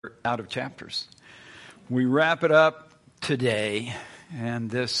out of chapters. We wrap it up today, and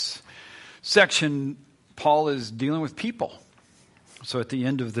this section, Paul is dealing with people. So at the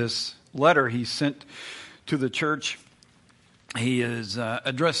end of this letter he sent to the church, he is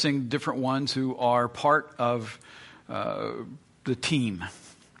addressing different ones who are part of the team.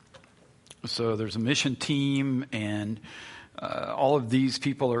 So there's a mission team, and all of these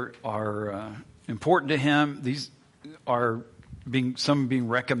people are important to him. These are some being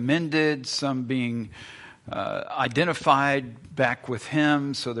recommended, some being identified back with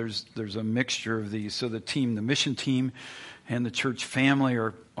him. So there's a mixture of these. So the mission team, and the church family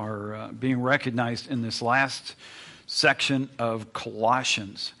are being recognized in this last section of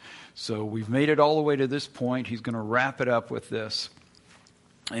Colossians. So we've made it all the way to this point. He's going to wrap it up with this,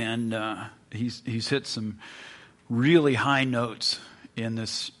 and he's hit some really high notes in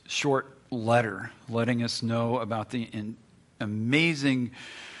this short letter, letting us know about the amazing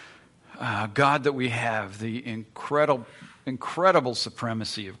God that we have, the incredible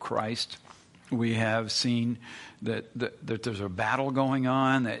supremacy of Christ. We have seen that there's a battle going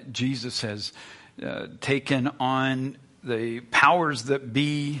on, that Jesus has taken on the powers that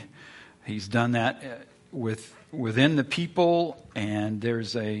be. He's done that within the people, and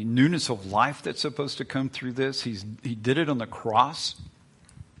there's a newness of life that's supposed to come through this. He did it on the cross,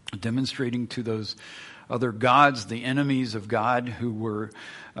 demonstrating to those other gods, the enemies of God, who were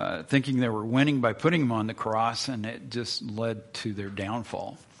thinking they were winning by putting him on the cross, and it just led to their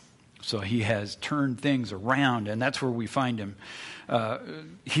downfall. So he has turned things around, and that's where we find him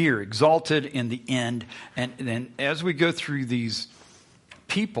here, exalted in the end. And then as we go through these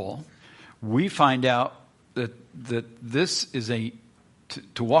people, we find out that this is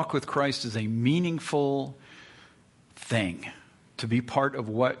to walk with Christ is a meaningful thing, to be part of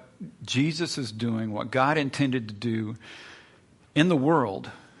what Jesus is doing, what God intended to do in the world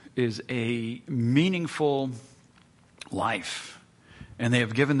is a meaningful life, and they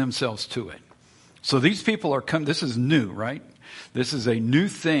have given themselves to it. So these people this is new, right? This is a new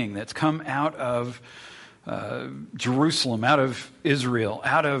thing that's come out of Jerusalem, out of Israel,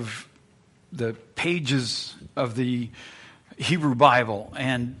 out of the pages of the Hebrew Bible,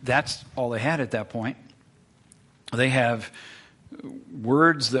 and that's all they had at that point. They have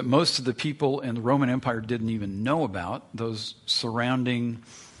words that most of the people in the Roman Empire didn't even know about. Those surrounding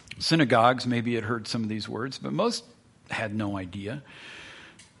synagogues maybe had heard some of these words, but most had no idea.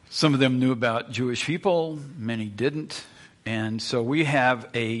 Some of them knew about Jewish people, many didn't. And so we have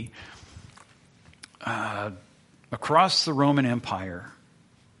across the Roman Empire,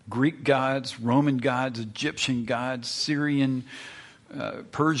 Greek gods, Roman gods, Egyptian gods, Syrian,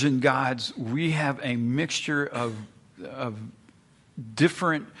 Persian gods. We have a mixture of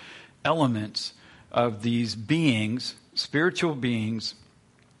different elements of these beings, spiritual beings,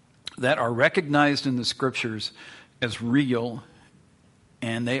 that are recognized in the scriptures as real,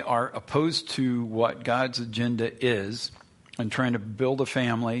 and they are opposed to what God's agenda is, and trying to build a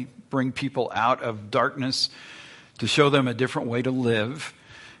family, bring people out of darkness to show them a different way to live.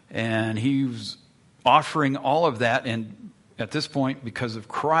 And he's offering all of that, and at this point, because of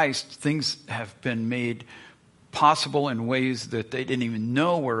Christ, things have been made possible in ways that they didn't even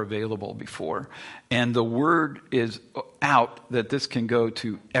know were available before. And the word is out that this can go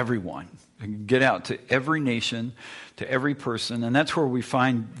to everyone. It can get out to every nation, to every person. And that's where we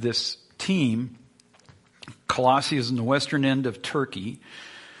find this team. Colossae is in the western end of Turkey,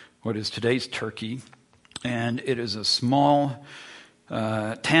 what is today's Turkey. And it is a small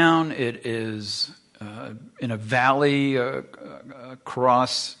town. It is in a valley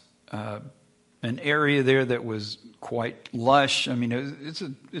across an area there that was quite lush. I mean,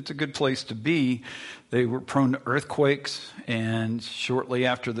 it's a good place to be. They were prone to earthquakes, and shortly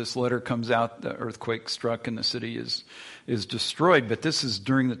after this letter comes out, the earthquake struck and the city is destroyed. But this is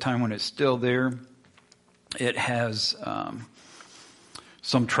during the time when it's still there. It has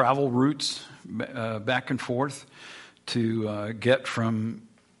some travel routes back and forth to get from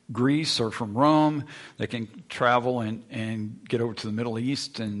Greece or from Rome. They can travel and get over to the Middle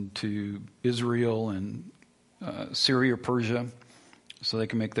East and to Israel and Syria, Persia, so they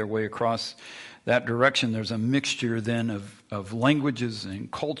can make their way across that direction. There's a mixture then of languages and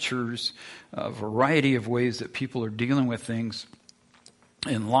cultures, a variety of ways that people are dealing with things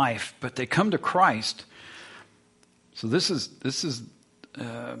in life, but they come to Christ. So this is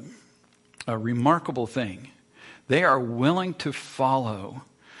a remarkable thing. They are willing to follow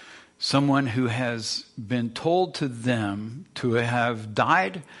someone who has been told to them to have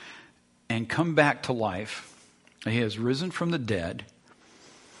died and come back to life. He has risen from the dead.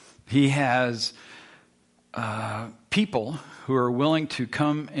 He has people who are willing to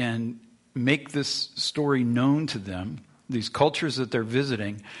come and make this story known to them, these cultures that they're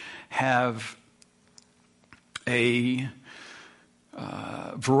visiting, have a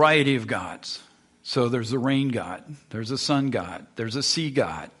variety of gods. So there's a rain god, there's a sun god, there's a sea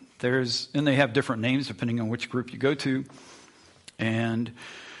god, and they have different names depending on which group you go to, and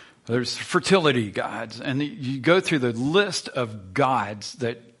there's fertility gods, and you go through the list of gods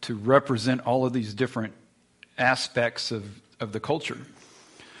that to represent all of these different aspects of the culture.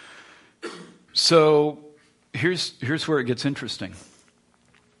 So here's where it gets interesting.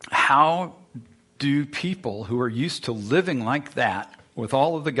 How do people who are used to living like that with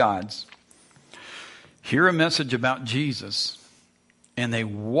all of the gods hear a message about Jesus and they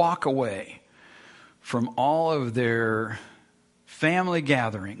walk away from all of their family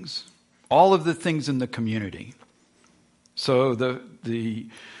gatherings, all of the things in the community? So the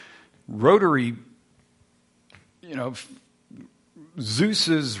Rotary,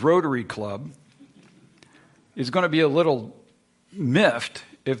 Zeus's Rotary Club is going to be a little miffed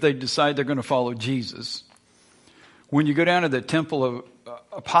if they decide they're going to follow Jesus. When you go down to the Temple of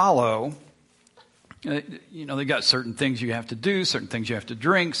Apollo, they got certain things you have to do, certain things you have to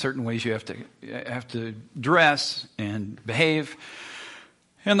drink, certain ways you have to dress and behave.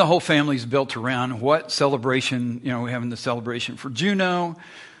 And the whole family's built around what celebration, we're having the celebration for Juno,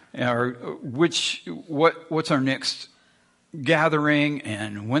 or what's our next gathering,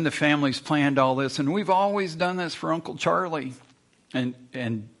 and when the family's planned all this. And we've always done this for Uncle Charlie.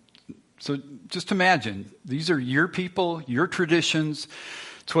 And so just imagine, these are your people, your traditions.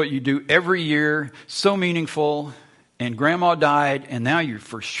 It's what you do every year, so meaningful. And Grandma died, and now you're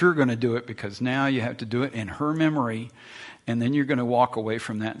for sure going to do it because now you have to do it in her memory. And then you're going to walk away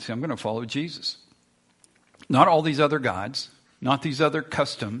from that and say, I'm going to follow Jesus. Not all these other gods, not these other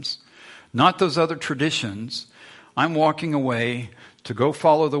customs, not those other traditions. I'm walking away to go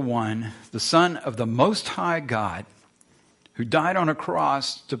follow the one, the Son of the Most High God, who died on a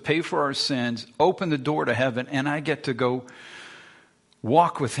cross to pay for our sins, opened the door to heaven, and I get to go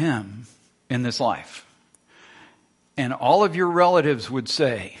walk with him in this life. And all of your relatives would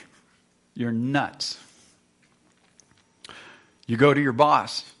say, you're nuts. You go to your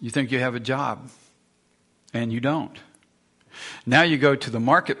boss, you think you have a job, and you don't. Now you go to the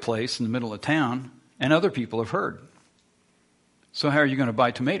marketplace in the middle of town, and other people have heard. So how are you going to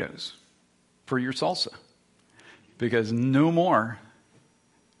buy tomatoes for your salsa? Because no more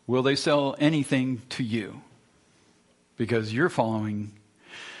will they sell anything to you. Because you're following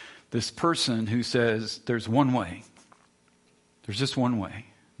this person who says there's one way. There's just one way.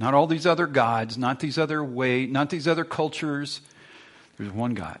 Not all these other gods, not these other not these other cultures. There's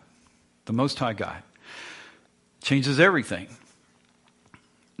one God, the Most High God. Changes everything.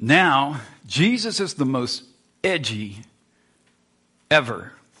 Now, Jesus is the most edgy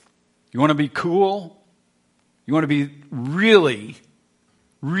ever. You want to be cool? You want to be really,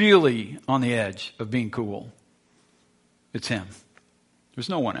 really on the edge of being cool? It's him. There's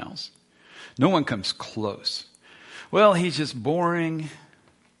no one else. No one comes close. Well, he's just boring.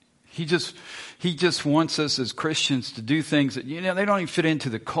 He just wants us as Christians to do things that, they don't even fit into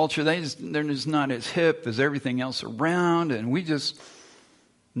the culture. They're just not as hip as everything else around. And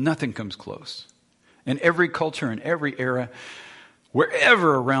nothing comes close. In every culture, in every era,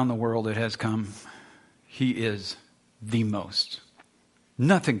 wherever around the world it has come, he is the most.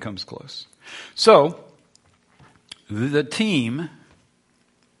 Nothing comes close. So, the team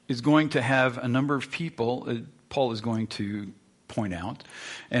is going to have a number of people, Paul is going to point out,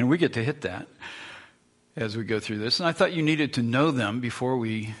 and we get to hit that as we go through this. And I thought you needed to know them before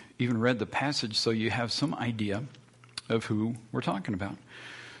we even read the passage so you have some idea of who we're talking about.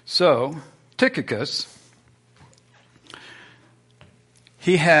 So, Tychicus,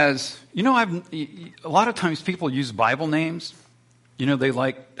 he has, a lot of times people use Bible names.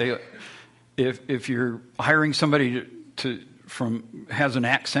 If you're hiring somebody has an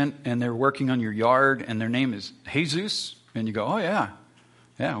accent and they're working on your yard and their name is Jesus, and you go, oh yeah,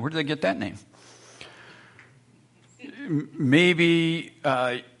 where did they get that name? Maybe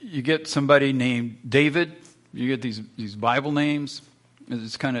you get somebody named David. You get these Bible names.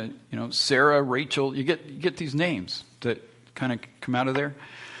 It's kind of, Sarah, Rachel. You get these names that kind of come out of there.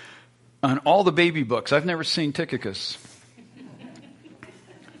 On all the baby books, I've never seen Tychicus.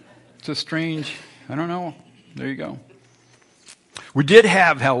 It's a strange, I don't know. There you go. We did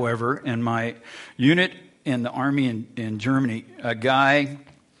have, however, in my unit in the army in Germany, a guy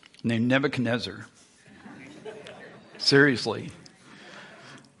named Nebuchadnezzar. Seriously.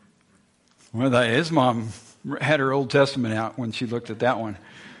 Well, his mom had her Old Testament out when she looked at that one.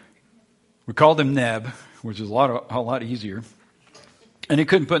 We called him Neb, which is a lot easier. And he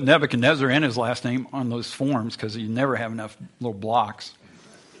couldn't put Nebuchadnezzar and his last name on those forms because you never have enough little blocks.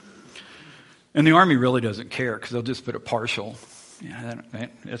 And the army really doesn't care because they'll just put a partial. Yeah,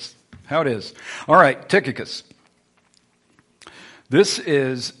 it's how it is. All right, Tychicus. This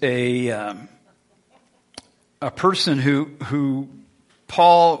is a person who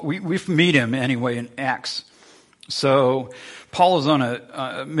Paul, we meet him anyway in Acts. So Paul is on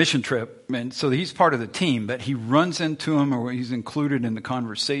a mission trip, and so he's part of the team, but he runs into him, or he's included in the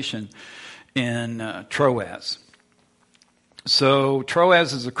conversation in Troas. So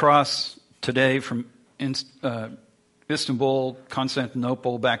Troas is across today from Istanbul,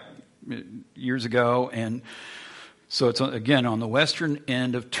 Constantinople back years ago, and so it's again on the western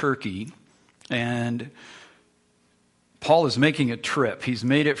end of Turkey, and Paul is making a trip. He's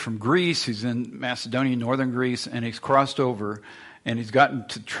made it from Greece. He's in Macedonia, northern Greece, and he's crossed over, and he's gotten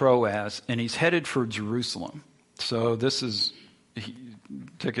to Troas, and he's headed for Jerusalem. So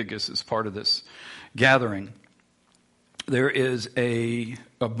Tychicus is part of this gathering. There is a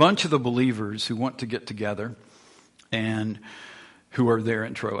bunch of the believers who want to get together and who are there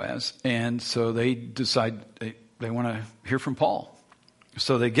in Troas. And so they decide they want to hear from Paul.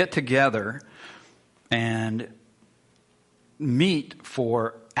 So they get together and meet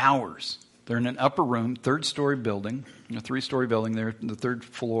for hours. They're in an upper room, third-story building, a three-story building. They're on the third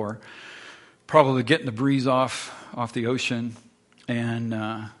floor, probably getting the breeze off the ocean.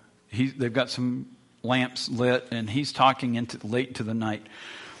 And they've got some lamps lit, and he's talking late into the night.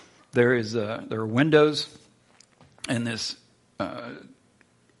 There are windows, and this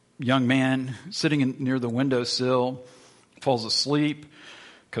young man sitting near the windowsill falls asleep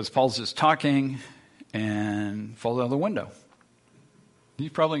because Paul's just talking and falls out of the window.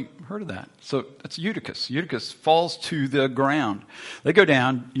 You've probably heard of that. So that's Eutychus. Eutychus falls to the ground. They go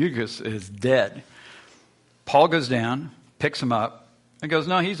down. Eutychus is dead. Paul goes down, picks him up, and goes,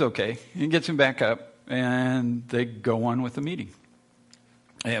 no, he's okay. He gets him back up, and they go on with the meeting.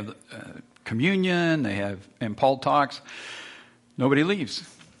 They have communion, and Paul talks. Nobody leaves.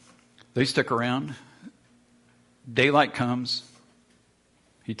 They stick around. Daylight comes.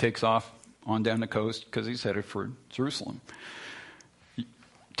 He takes off on down the coast because he's headed for Jerusalem.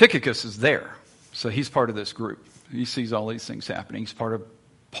 Tychicus is there, so he's part of this group. He sees all these things happening. He's part of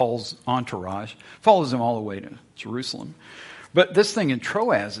Paul's entourage, follows him all the way to Jerusalem. But this thing in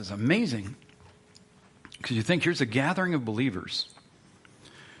Troas is amazing because you think here's a gathering of believers,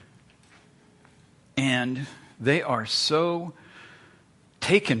 and they are so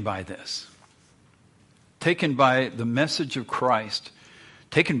taken by this, taken by the message of Christ,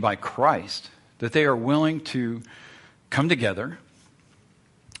 taken by Christ, that they are willing to come together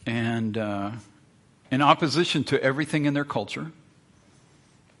and in opposition to everything in their culture,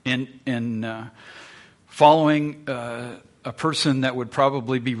 in following a person that would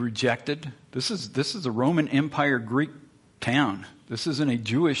probably be rejected. This is a Roman Empire Greek town. This isn't a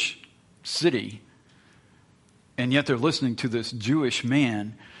Jewish city. And yet they're listening to this Jewish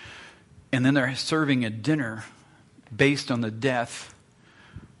man, and then they're serving a dinner based on the death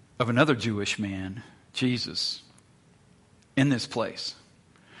of another Jewish man, Jesus, in this place.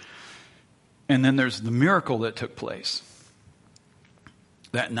 And then there's the miracle that took place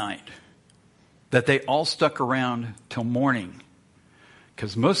that night, that they all stuck around till morning.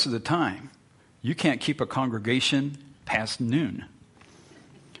 Because most of the time, you can't keep a congregation past noon.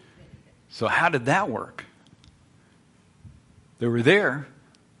 So how did that work? They were there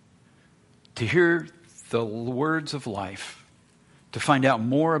to hear the words of life, to find out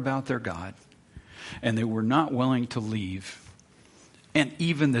more about their God, and they were not willing to leave. And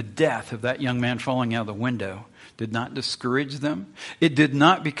even the death of that young man falling out of the window did not discourage them. It did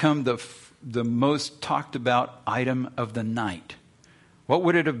not become the most talked about item of the night. What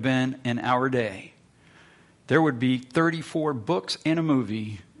would it have been in our day? There would be 34 books and a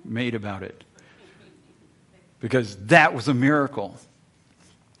movie made about it. Because that was a miracle.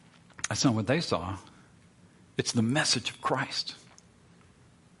 That's not what they saw. It's the message of Christ.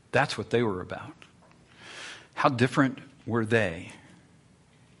 That's what they were about. How different were they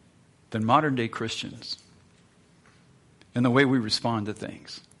than modern day Christians in the way we respond to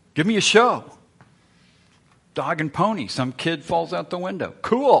things? Give me a show. Dog and pony. Some kid falls out the window.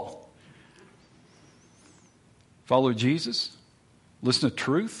 Cool. Follow Jesus. Listen to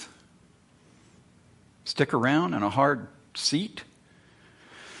truth. Stick around in a hard seat.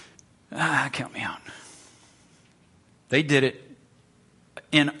 Count me out. They did it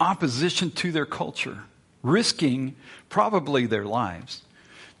in opposition to their culture, risking probably their lives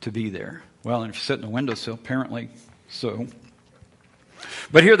to be there. Well, and if you sit in the windowsill, apparently so.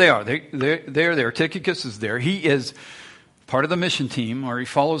 But here they are. They're there. Tychicus is there. He is part of the mission team, or he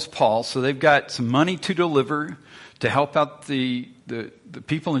follows Paul. So they've got some money to deliver to help out the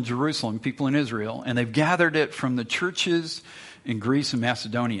people in Jerusalem, people in Israel. And they've gathered it from the churches in Greece and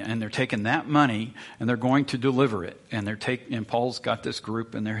Macedonia. And they're taking that money and they're going to deliver it. And Paul's got this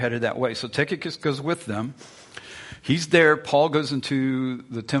group and they're headed that way. So Tychicus goes with them. He's there. Paul goes into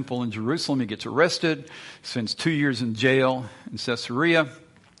the temple in Jerusalem. He gets arrested, spends 2 years in jail in Caesarea,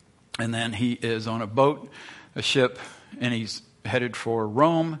 and then he is on a ship, and he's headed for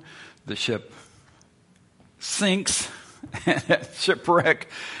Rome. The ship sinks, shipwreck.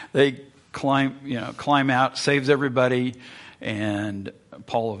 They climb out, saves everybody, and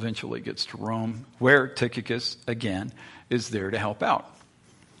Paul eventually gets to Rome, where Tychicus, again, is there to help out.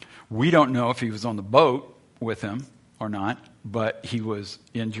 We don't know if he was on the boat with him or not, but he was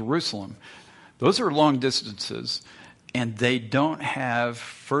in Jerusalem. Those are long distances, and they don't have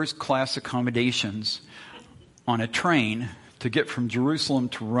first-class accommodations on a train to get from Jerusalem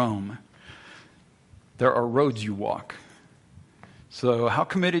to Rome. There are roads you walk. So how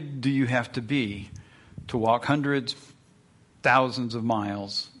committed do you have to be to walk hundreds, thousands of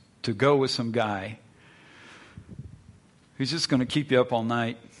miles to go with some guy who's just going to keep you up all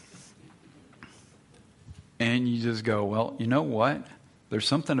night? And you just go, well, you know what? There's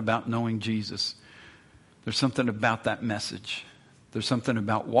something about knowing Jesus. There's something about that message. There's something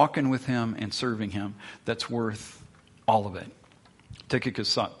about walking with him and serving him that's worth all of it.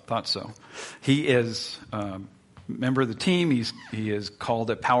 Tychicus thought so. He is a member of the team. He is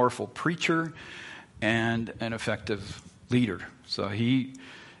called a powerful preacher and an effective leader. So he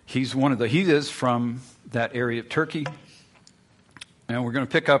is from that area of Turkey. And we're going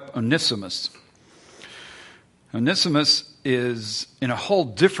to pick up Onesimus. Onesimus is in a whole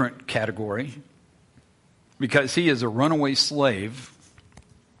different category because he is a runaway slave,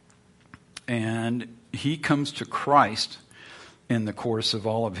 and he comes to Christ in the course of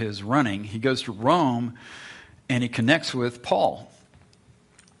all of his running. He goes to Rome and he connects with Paul.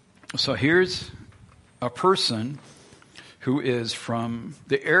 So here's a person who is from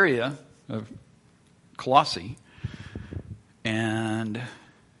the area of Colossae, and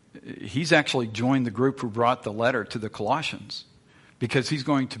he's actually joined the group who brought the letter to the Colossians because he's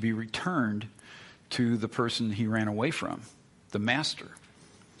going to be returned to the person he ran away from, the master.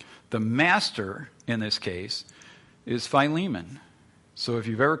 The master, in this case, is Philemon. So if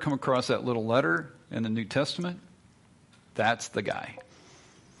you've ever come across that little letter in the New Testament, that's the guy.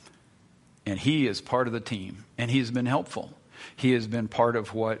 And he is part of the team, and he has been helpful. He has been part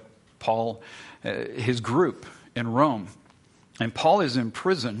of what Paul, his group in Rome. And Paul is in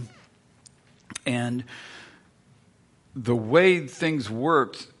prison, and the way things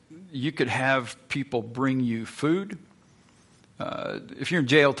worked, you could have people bring you food. If you're in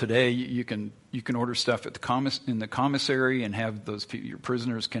jail today, you can order stuff at in the commissary and have those people, your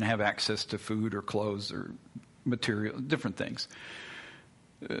prisoners can have access to food or clothes or material, different things.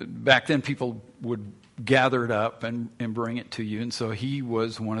 Back then, people would gather it up and bring it to you, and so he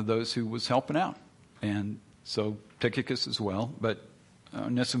was one of those who was helping out, and so Tychicus as well, but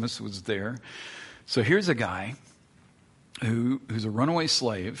Onesimus was there. So here's a guy who's a runaway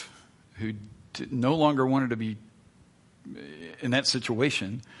slave who no longer wanted to be in that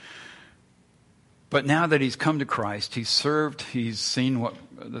situation. But now that he's come to Christ, he's served, he's seen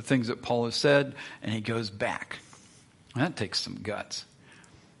the things that Paul has said, and he goes back. That takes some guts.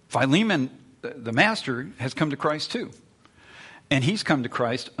 Philemon, the master, has come to Christ too. And he's come to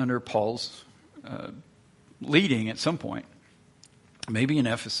Christ under Paul's leading at some point. Maybe in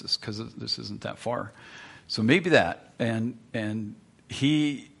Ephesus, because this isn't that far. So maybe that. And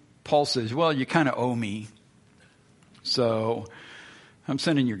Paul says, well, you kind of owe me. So I'm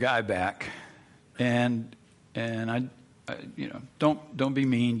sending your guy back. And I don't be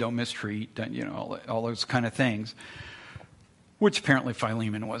mean, don't mistreat, all those kind of things, which apparently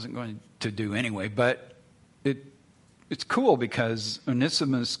Philemon wasn't going to do anyway. But it's cool because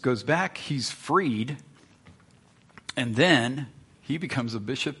Onesimus goes back, he's freed, and then he becomes a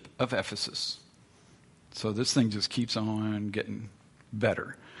bishop of Ephesus. So this thing just keeps on getting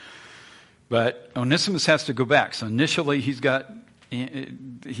better. But Onesimus has to go back. So initially he's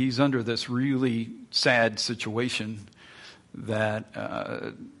under this really sad situation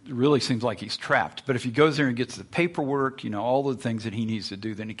that really seems like he's trapped. But if he goes there and gets the paperwork, all the things that he needs to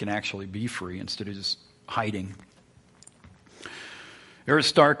do, then he can actually be free instead of just hiding.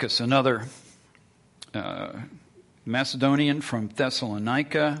 Aristarchus, another Macedonian from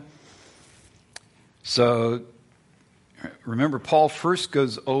Thessalonica. So remember, Paul first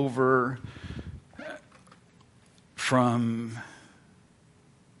goes over from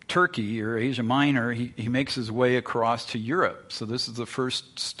Turkey or Asia Minor, he makes his way across to Europe. So this is the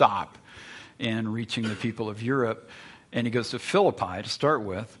first stop in reaching the people of Europe. And he goes to Philippi to start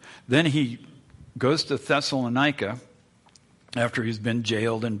with. Then he goes to Thessalonica after he's been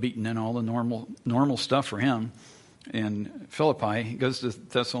jailed and beaten and all the normal stuff for him in Philippi. He goes to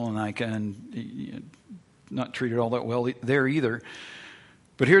Thessalonica and not treated all that well there either.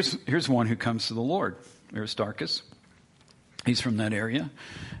 But here's one who comes to the Lord, Aristarchus. He's from that area,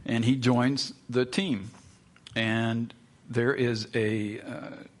 and he joins the team. And there is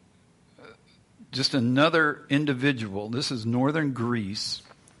just another individual. This is northern Greece.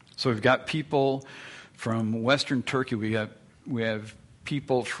 So we've got people from western Turkey. We have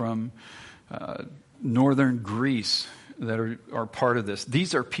people from northern Greece that are part of this.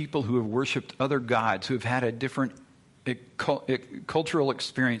 These are people who have worshipped other gods, who have had a different cultural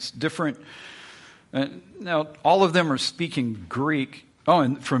experience, different. Now, all of them are speaking Greek. Oh,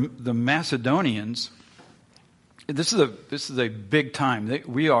 and from the Macedonians, this is a big time.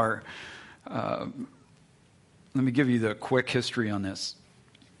 We are. Let me give you the quick history on this.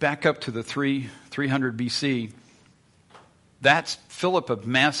 Back up to the 300 BC. That's Philip of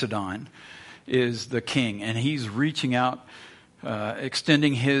Macedon is the king, and he's reaching out,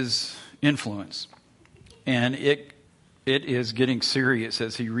 extending his influence, and it is getting serious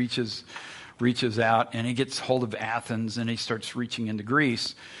as he reaches out, and he gets hold of Athens, and he starts reaching into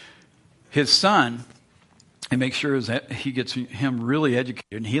Greece. His son, he makes sure that he gets him really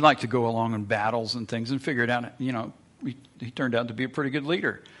educated, and he liked to go along in battles and things, and figured out, he turned out to be a pretty good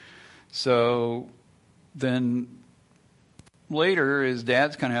leader. So then later, his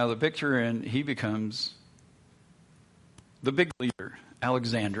dad's kind of out of the picture, and he becomes the big leader,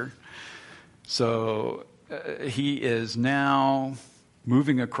 Alexander. So he is now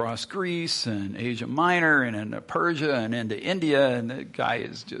moving across Greece and Asia Minor and into Persia and into India, and the guy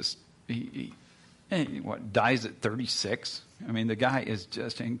is just, he dies at 36? I mean, the guy is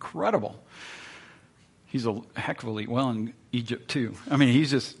just incredible. He's a heck of a leader. Well, in Egypt too. I mean,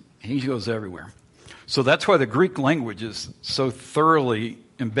 he goes everywhere. So that's why the Greek language is so thoroughly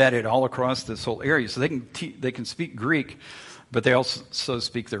embedded all across this whole area. So they can speak Greek, but they also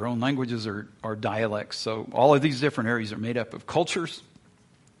speak their own languages or dialects. So all of these different areas are made up of cultures,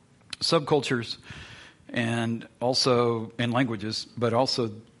 subcultures, and languages, but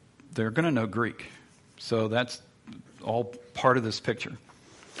also they're going to know Greek. So that's all part of this picture.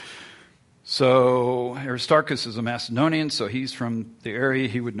 So Aristarchus is a Macedonian, so he's from the area.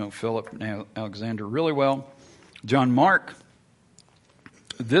 He would know Philip and Alexander really well. John Mark,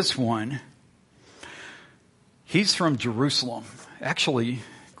 this one, he's from Jerusalem. Actually,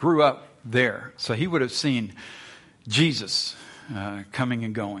 grew up there. So he would have seen Jesus coming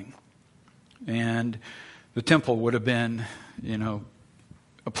and going. And the temple would have been,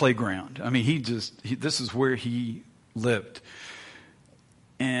 a playground. I mean, this is where he lived.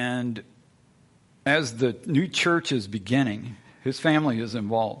 And as the new church is beginning, his family is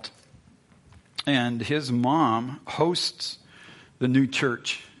involved. And his mom hosts the new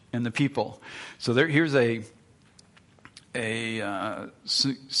church and the people. So here's a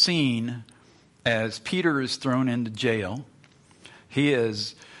scene as Peter is thrown into jail. He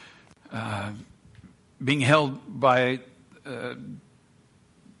is being held by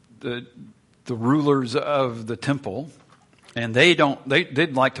the rulers of the temple. And they'd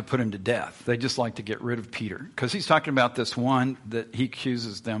like to put him to death. They just like to get rid of Peter. Because he's talking about this one that he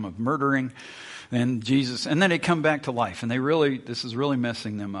accuses them of murdering. And Jesus, and then they come back to life. And this is really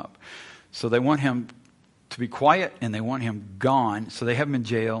messing them up. So they want him to be quiet and they want him gone. So they have him in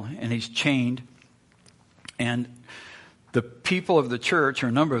jail and he's chained. And the people of the church, or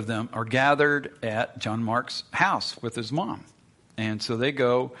a number of them, are gathered at John Mark's house with his mom. And so they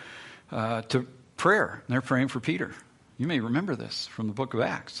go to prayer. And they're praying for Peter. You may remember this from the book of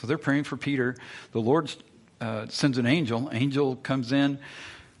Acts. So they're praying for Peter. The Lord sends an angel. Angel comes in.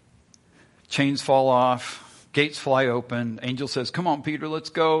 Chains fall off. Gates fly open. Angel says, "Come on, Peter,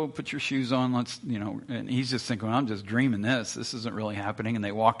 let's go. Put your shoes on. And he's just thinking, well, I'm just dreaming this. This isn't really happening. And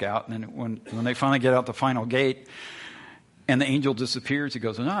they walk out. And then when they finally get out the final gate and the angel disappears, he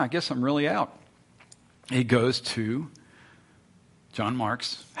goes, no, I guess I'm really out. He goes to John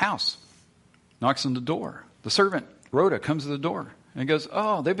Mark's house. Knocks on the door. The servant, Rhoda, comes to the door and goes,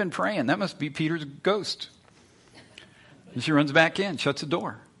 oh, they've been praying. That must be Peter's ghost. And she runs back in, shuts the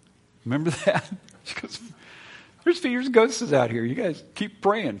door. Remember that? She goes, there's Peter's ghost is out here. You guys keep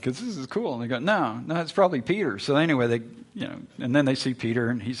praying because this is cool. And they go, no, it's probably Peter. So anyway, and then they see Peter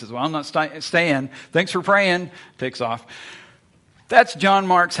and he says, well, I'm not staying. Thanks for praying. Takes off. That's John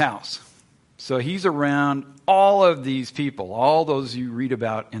Mark's house. So he's around all of these people, all those you read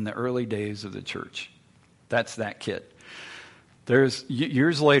about in the early days of the church. That's that kid. There's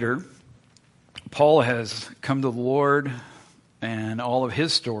years later, Paul has come to the Lord, and all of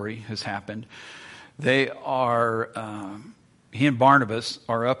his story has happened. They are, he and Barnabas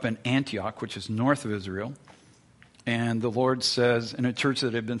are up in Antioch, which is north of Israel. And the Lord says, in a church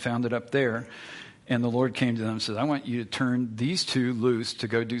that had been founded up there, and the Lord came to them and said, I want you to turn these two loose to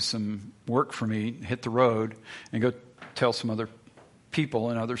go do some work for me, hit the road, and go tell some other people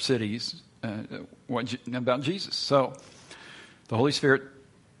in other cities about Jesus. So the Holy Spirit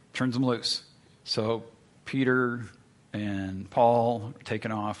turns them loose. So Peter and Paul are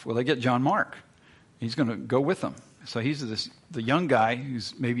taken off. Well, they get John Mark. He's going to go with them. So he's the young guy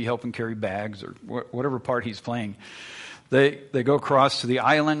who's maybe helping carry bags or whatever part he's playing. They go across to the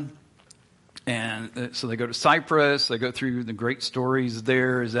island, and so they go to Cyprus. They go through the great stories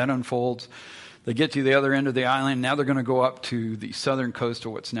there as that unfolds. They get to the other end of the island. Now they're going to go up to the southern coast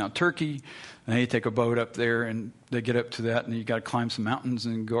of what's now Turkey. And they take a boat up there, and they get up to that, and you got to climb some mountains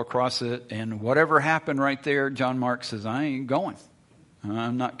and go across it. And whatever happened right there, John Mark says, I ain't going.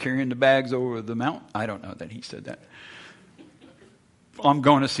 I'm not carrying the bags over the mountain. I don't know that he said that. I'm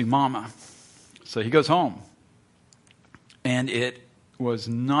going to see Mama. So he goes home. And it was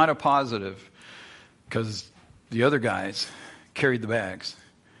not a positive because the other guys carried the bags.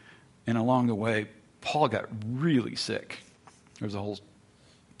 And along the way, Paul got really sick. There's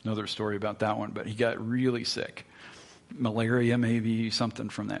another story about that one, but he got really sick. Malaria, maybe something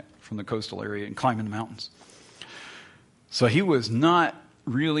from the coastal area and climbing the mountains. So he was not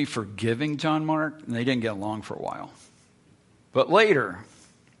really forgiving John Mark, and they didn't get along for a while. But later,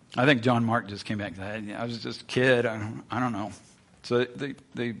 I think John Mark just came back and said, I was just a kid. I don't know. So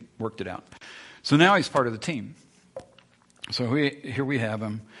they worked it out. So now he's part of the team. So here we have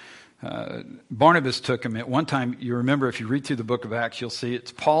him. Barnabas took him. At one time, you remember if you read through the book of Acts, you'll see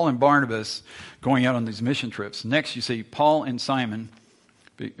it's Paul and Barnabas going out on these mission trips. Next, you see Paul and Simon,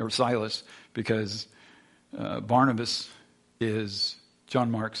 or Silas, because Barnabas is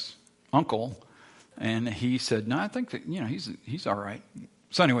John Mark's uncle. And he said, no, I think that, he's all right.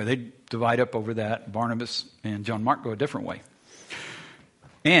 So anyway, they divide up over that. Barnabas and John Mark go a different way.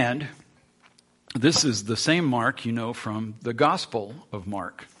 And this is the same Mark you know from the Gospel of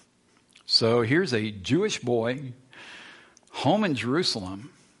Mark. So here's a Jewish boy home in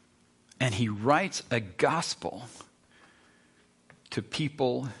Jerusalem, and he writes a gospel to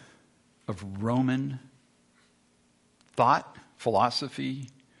people of Roman thought, philosophy.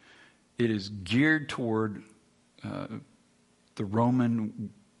 It is geared toward the Roman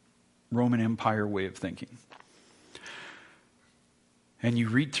Empire way of thinking. And you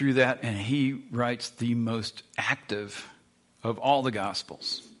read through that, and he writes the most active of all the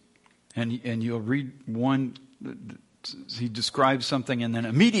Gospels. And you'll read one, he describes something, and then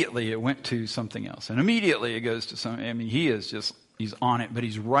immediately it went to something else. And immediately it goes to something. I mean, he's on it, but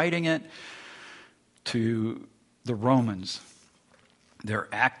he's writing it to the Romans. They're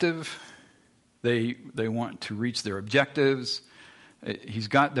active. They want to reach their objectives. He's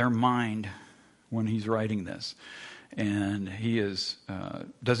got their mind when he's writing this. And he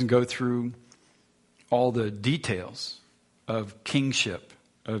doesn't go through all the details of kingship,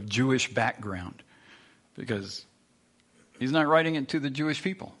 of Jewish background, because he's not writing it to the Jewish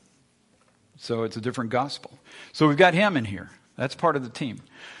people. So it's a different gospel. So we've got him in here. That's part of the team.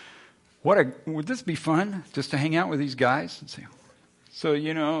 Would this be fun, just to hang out with these guys and say, so,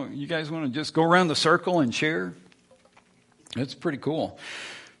 you guys want to just go around the circle and share? It's pretty cool.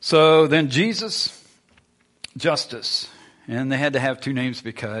 So then Jesus, Justus, and they had to have two names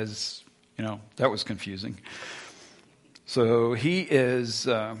because, that was confusing. So he is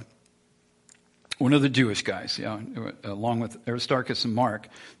one of the Jewish guys, along with Aristarchus and Mark,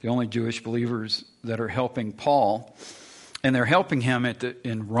 the only Jewish believers that are helping Paul. And they're helping him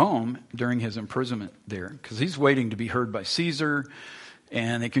in Rome during his imprisonment there, because he's waiting to be heard by Caesar.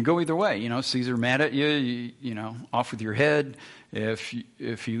 And it can go either way. Caesar mad at you, off with your head. If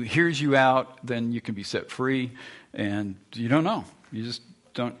he hears you out, then you can be set free. And you don't know. You just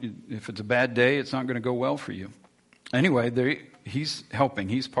don't. If it's a bad day, it's not going to go well for you. Anyway, he's helping.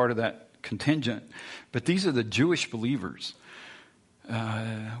 He's part of that contingent. But these are the Jewish believers,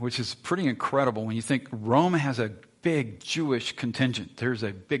 which is pretty incredible when you think Rome has a big Jewish contingent. There's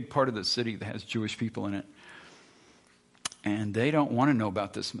a big part of the city that has Jewish people in it. And they don't want to know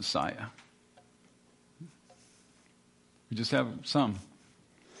about this Messiah. We just have some.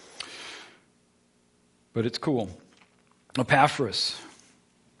 But it's cool. Epaphras.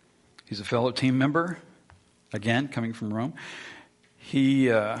 He's a fellow team member. Again, coming from Rome. He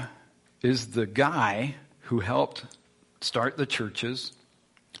is the guy who helped start the churches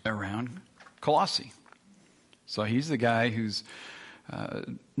around Colossae. So he's the guy who's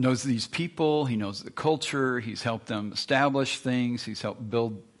knows these people, he knows the culture, he's helped them establish things, he's helped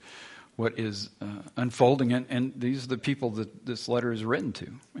build what is unfolding, and these are the people that this letter is written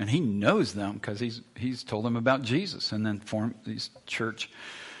to. And he knows them because he's told them about Jesus, and then formed these church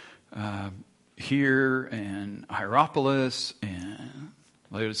here and Hierapolis and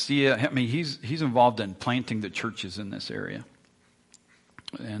Laodicea. I mean, he's involved in planting the churches in this area,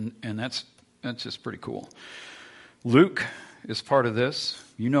 and that's just pretty cool. Luke is part of this.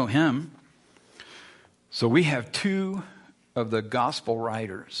 You know him. So we have two of the gospel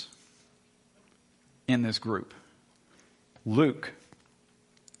writers in this group. Luke,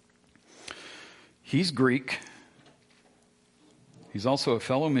 he's Greek. He's also a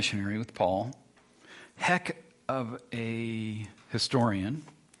fellow missionary with Paul. Heck of a historian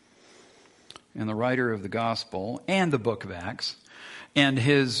and the writer of the gospel and the book of Acts. And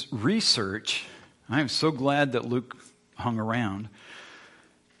his research, I am so glad that Luke hung around,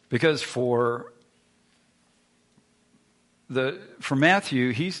 because for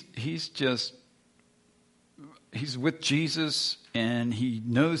Matthew, he's with Jesus and he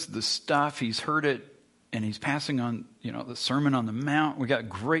knows the stuff, he's heard it, and he's passing on, the Sermon on the Mount. We got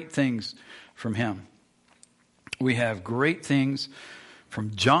great things from him. We have great things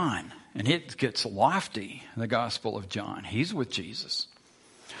from John, and it gets lofty, the Gospel of John. He's with Jesus.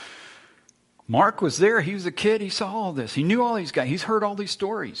 Mark was there. He was a kid. He saw all this. He knew all these guys. He's heard all these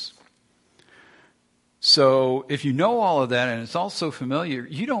stories. So if you know all of that and it's all so familiar,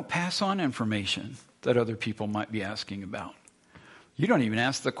 you don't pass on information that other people might be asking about. You don't even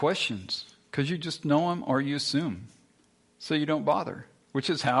ask the questions because you just know them or you assume. So you don't bother, which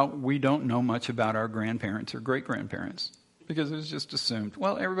is how we don't know much about our grandparents or great-grandparents, because it was just assumed,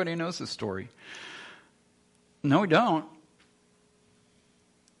 well, everybody knows this story. No, we don't.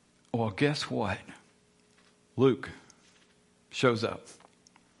 Well, guess what? Luke shows up.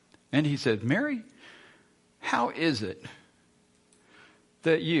 And he said, Mary, how is it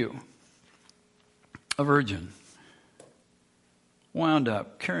that you, a virgin, wound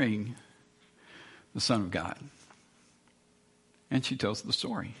up carrying the Son of God? And she tells the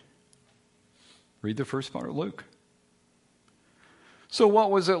story. Read the first part of Luke. So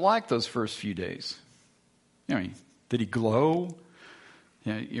what was it like those first few days? Did he glow?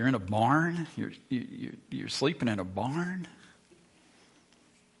 You're in a barn. You're sleeping in a barn.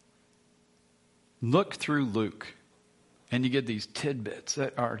 Look through Luke, and you get these tidbits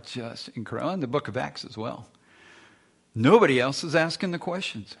that are just incredible. And the book of Acts as well. Nobody else is asking the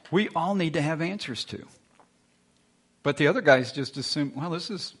questions. We all need to have answers to. But the other guys just assume, well, this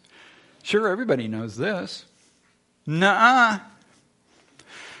is, sure, everybody knows this. Nuh-uh.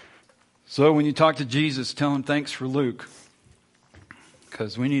 So when you talk to Jesus, tell him thanks for Luke.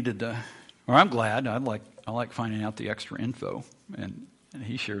 Because we needed to, or I'm glad, I like finding out the extra info, and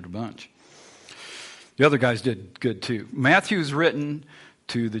he shared a bunch. The other guys did good too. Matthew's written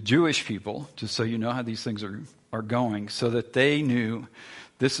to the Jewish people, just so you know how these things are going, so that they knew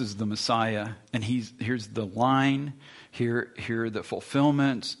this is the Messiah, and here's the line, here are the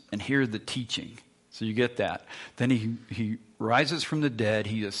fulfillments, and here the teaching. So you get that. Then he rises from the dead,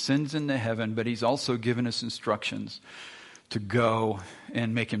 he ascends into heaven, but he's also given us instructions to go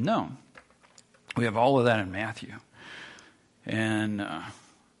and make him known. We have all of that in Matthew. And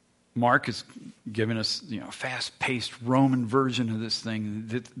Mark is giving us, a fast-paced Roman version of this thing.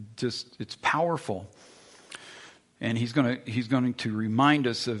 It's powerful. And he's going to remind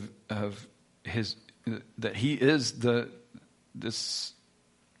us of his that he is this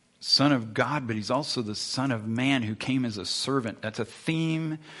Son of God, but he's also the Son of Man who came as a servant. That's a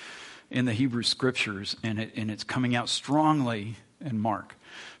theme in the Hebrew Scriptures, and it's coming out strongly in Mark.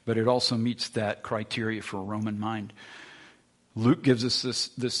 But it also meets that criteria for a Roman mind. Luke gives us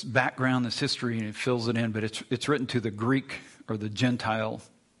this background, this history, and it fills it in, but it's written to the Greek or the Gentile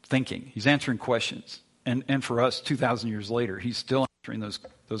thinking. He's answering questions. And for us, 2,000 years later, he's still answering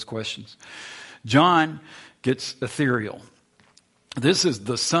those questions. John gets ethereal. This is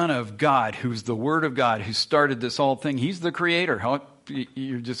the Son of God, who's the Word of God, who started this whole thing. He's the creator.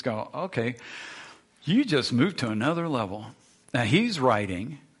 You just go, okay, you just moved to another level. Now he's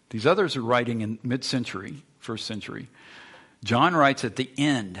writing, these others are writing in mid-century, first century. John writes at the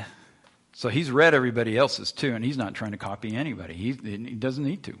end. So he's read everybody else's too, and he's not trying to copy anybody. He doesn't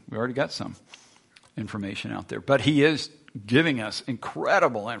need to. We already got some information out there. But he is giving us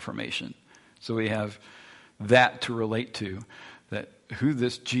incredible information. So we have that to relate to, that who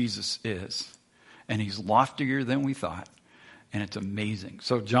this Jesus is. And he's loftier than we thought. And it's amazing.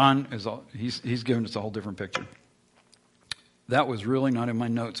 So John he's given us a whole different picture. That was really not in my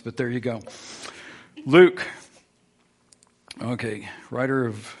notes, but there you go. Luke, okay, writer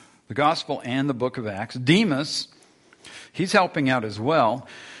of the Gospel and the book of Acts. Demas, he's helping out as well.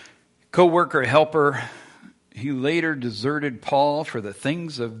 Co-worker, helper. He later deserted Paul for the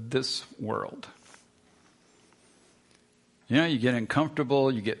things of this world. You know, you get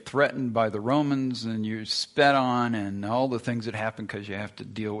uncomfortable, you get threatened by the Romans, and you're sped on, and all the things that happen because you have to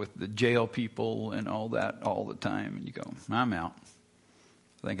deal with the jail people and all that all the time. And you go, I'm out.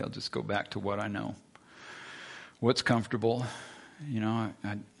 I think I'll just go back to what I know. What's comfortable? You know,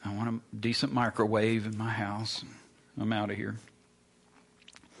 I want a decent microwave in my house. I'm out of here.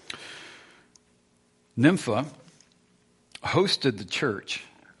 Nympha hosted the church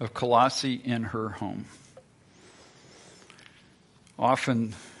of Colossae in her home.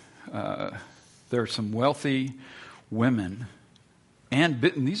 Often there are some wealthy women, and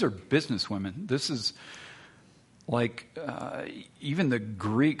these are business women. This is like even the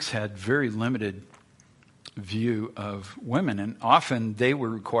Greeks had very limited view of women, and often they were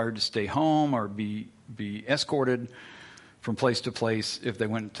required to stay home or be escorted from place to place if they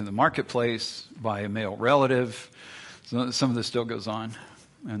went to the marketplace by a male relative. So some of this still goes on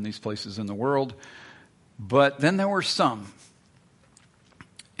in these places in the world. But then there were some.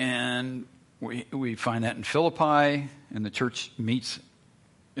 And we find that in Philippi, and the church meets.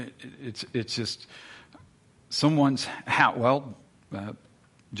 It's just someone's house. Well,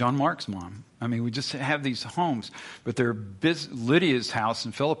 John Mark's mom. I mean, we just have these homes. But Lydia's house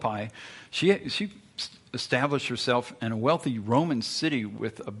in Philippi, she established herself in a wealthy Roman city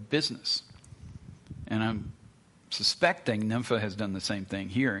with a business. And I'm suspecting Nympha has done the same thing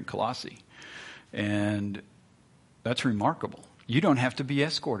here in Colossae. And that's remarkable. You don't have to be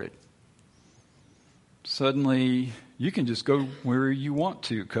escorted. Suddenly, you can just go where you want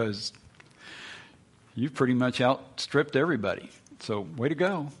to because you've pretty much outstripped everybody. So, way to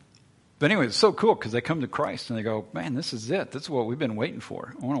go. But anyway, it's so cool because they come to Christ and they go, man, this is it. This is what we've been waiting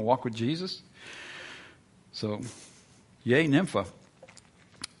for. I want to walk with Jesus. So, yay, Nympha.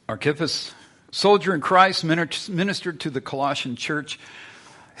 Archippus, soldier in Christ, ministered to the Colossian church.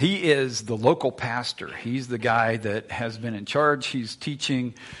 He is the local pastor. He's the guy that has been in charge. He's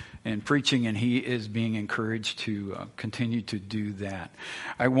teaching and preaching, and he is being encouraged to continue to do that.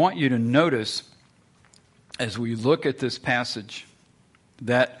 I want you to notice, as we look at this passage,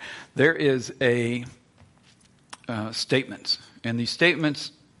 that there is a statements, and these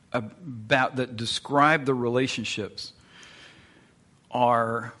statements that describe the relationships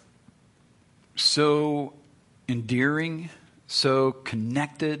are so endearing, so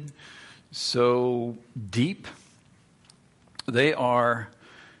connected, so deep. They are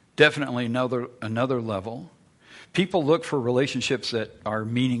definitely another level. People look for relationships that are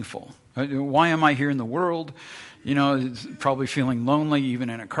meaningful. Why am I here in the world? You know, it's probably feeling lonely even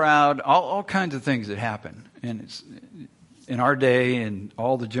in a crowd. All kinds of things that happen. And it's in our day and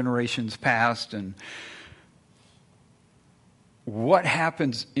all the generations past. And what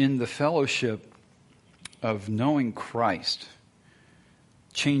happens in the fellowship of knowing Christ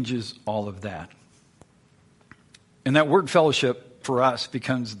changes all of that. And that word fellowship for us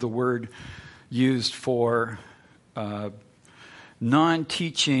becomes the word used for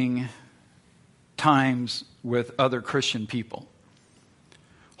non-teaching times with other Christian people.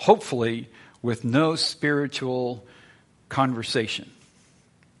 Hopefully with no spiritual conversation.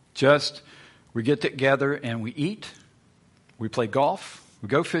 Just we get together and we eat, we play golf, we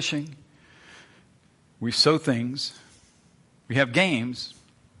go fishing, we sow things, we have games,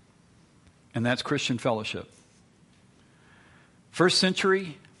 and that's Christian fellowship. First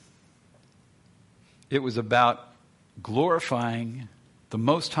century, it was about glorifying the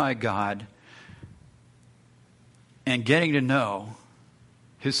Most High God and getting to know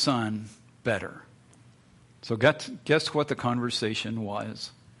His Son better. So guess what the conversation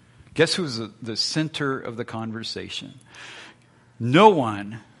was? Guess who was the center of the conversation? No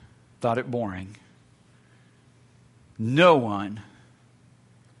one thought it boring. No one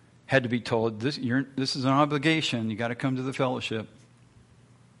had to be told, this is an obligation. You got to come to the fellowship.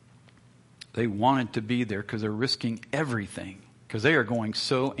 They wanted to be there because they're risking everything. Because they are going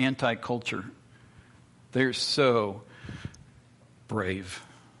so anti-culture. They're so brave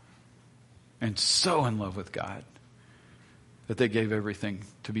and so in love with God that they gave everything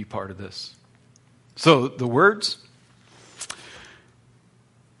to be part of this. So the words,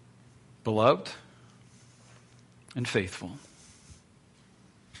 beloved and faithful.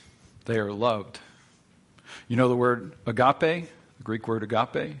 They are loved. You know the word agape, the Greek word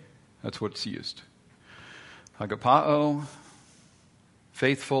agape? That's what's used. Agapao,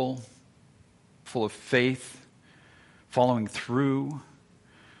 faithful, full of faith, following through.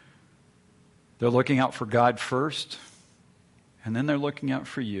 They're looking out for God first, and then they're looking out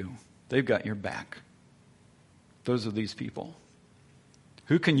for you. They've got your back. Those are these people.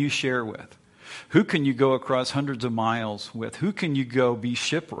 Who can you share with? Who can you go across hundreds of miles with? Who can you go be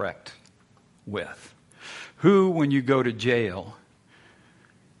shipwrecked with? Who, when you go to jail,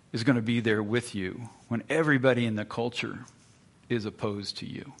 is going to be there with you when everybody in the culture is opposed to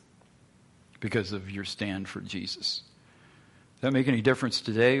you because of your stand for Jesus? Does that make any difference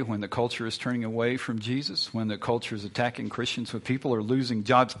today when the culture is turning away from Jesus, when the culture is attacking Christians, when people are losing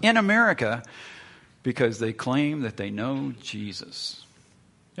jobs in America because they claim that they know Jesus?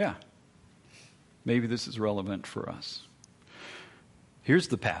 Yeah, maybe this is relevant for us. Here's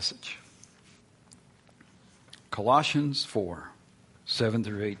the passage. Colossians 4, 7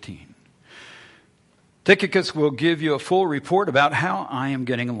 through 18. Tychicus will give you a full report about how I am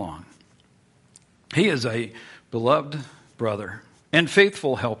getting along. He is a beloved brother and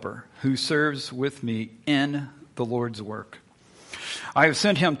faithful helper who serves with me in the Lord's work. I have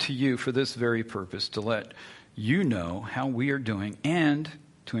sent him to you for this very purpose, to let you know how we are doing and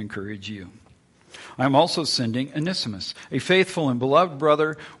to encourage you. I am also sending Onesimus, a faithful and beloved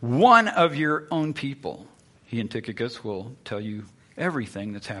brother, one of your own people. He and Tychicus will tell you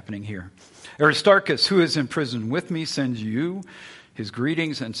everything that's happening here. Aristarchus, who is in prison with me, sends you his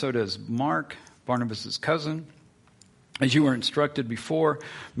greetings, and so does Mark, Barnabas' cousin. As you were instructed before,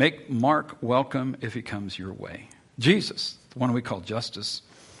 make Mark welcome if he comes your way. Jesus, the one we call Justus,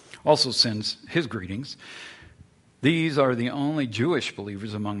 also sends his greetings. These are the only Jewish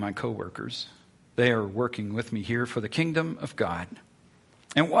believers among my co-workers. They are working with me here for the kingdom of God.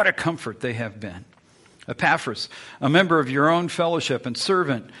 And what a comfort they have been. Epaphras, a member of your own fellowship and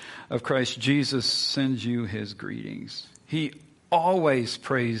servant of Christ Jesus, sends you his greetings. He always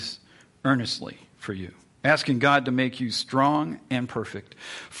prays earnestly for you, asking God to make you strong and perfect,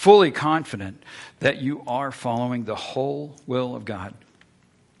 fully confident that you are following the whole will of God.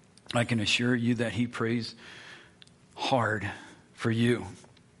 I can assure you that he prays hard for you,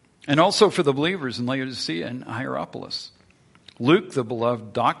 and also for the believers in Laodicea and Hierapolis. Luke, the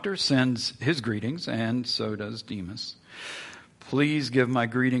beloved doctor, sends his greetings, and so does Demas. Please give my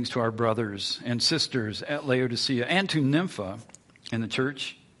greetings to our brothers and sisters at Laodicea and to Nympha in the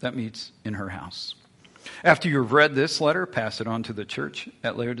church that meets in her house. After you've read this letter, pass it on to the church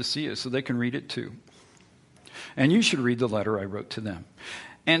at Laodicea so they can read it too. And you should read the letter I wrote to them.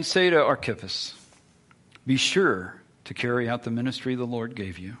 And say to Archippus, be sure to carry out the ministry the Lord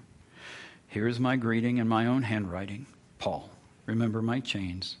gave you. Here is my greeting in my own handwriting. Paul. Remember my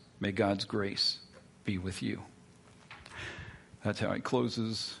chains. May God's grace be with you. That's how he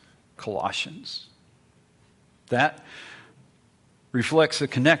closes Colossians. That reflects a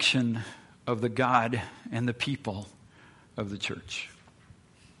connection of the God and the people of the church.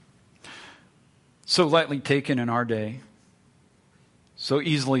 So lightly taken in our day, so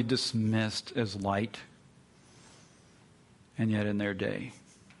easily dismissed as light, and yet in their day,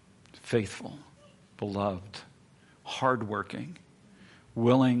 faithful, beloved, hardworking,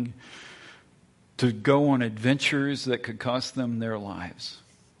 willing to go on adventures that could cost them their lives.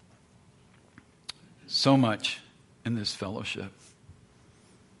 So much in this fellowship.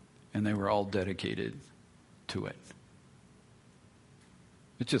 And they were all dedicated to it.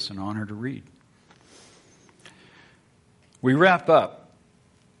 It's just an honor to read. We wrap up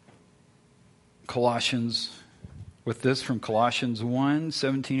Colossians with this from Colossians 1,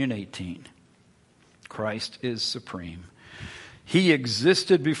 17 and 18. Christ is supreme. He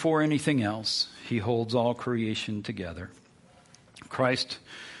existed before anything else. He holds all creation together. Christ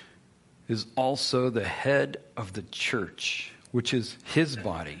is also the head of the church, which is his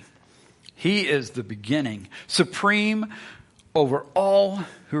body. He is the beginning, supreme over all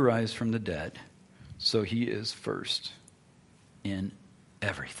who rise from the dead. So he is first in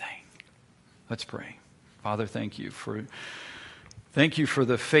everything. Let's pray. Father, thank you for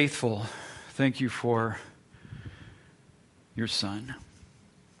the faithful. Thank you for your Son,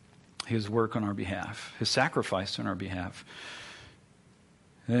 his work on our behalf, his sacrifice on our behalf.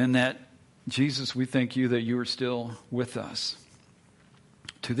 And that, Jesus, we thank you that you are still with us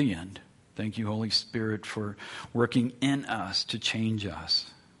to the end. Thank you, Holy Spirit, for working in us to change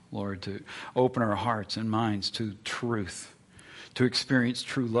us, Lord, to open our hearts and minds to truth, to experience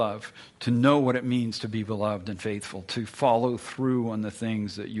true love, to know what it means to be beloved and faithful, to follow through on the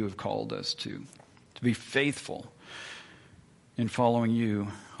things that you have called us to be faithful in following you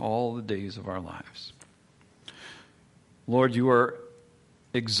all the days of our lives. Lord, you are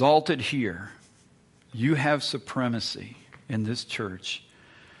exalted here. You have supremacy. in this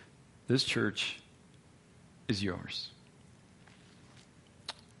church is yours.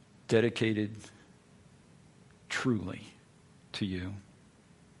 Dedicated truly to you.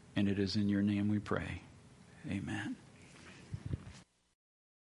 And it is in your name we pray. Amen.